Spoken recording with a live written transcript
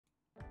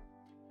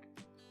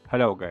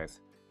Hello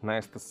guys,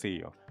 nice to see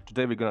you.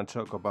 Today we're gonna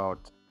talk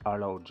about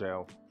Aloe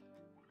gel,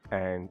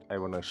 and I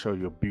wanna show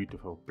you a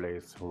beautiful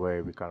place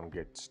where we can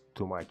get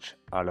too much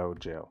aloe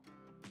gel.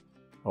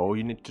 All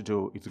you need to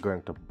do is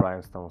going to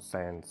Bryanston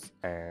Sands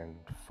and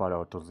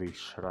follow to this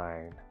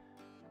shrine,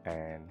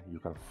 and you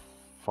can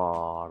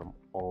farm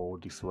all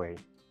this way.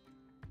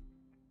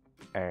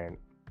 And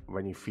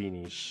when you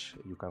finish,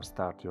 you can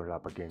start your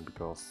lap again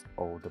because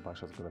all the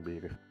bunch is gonna be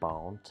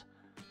respawned,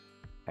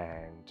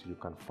 and you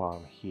can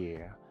farm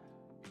here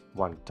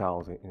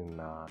 1000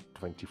 in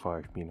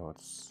 25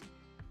 minutes.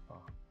 uh,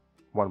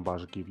 one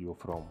bunch give you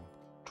from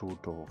 2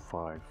 to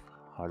 5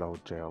 hollow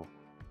gel,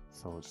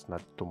 so it's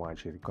not too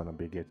much. It's gonna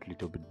be get a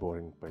little bit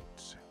boring,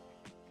 but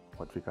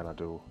what we gonna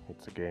do,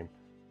 it's a game.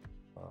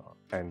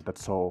 And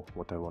that's all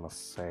what I wanna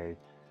say.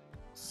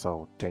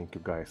 So thank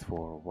you guys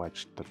for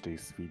watching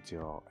this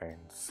video, and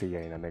see you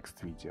in the next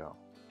video.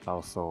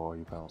 Also,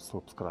 you can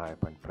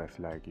subscribe and press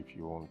like if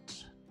you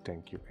want.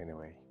 Thank you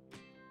anyway.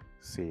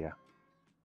 See ya.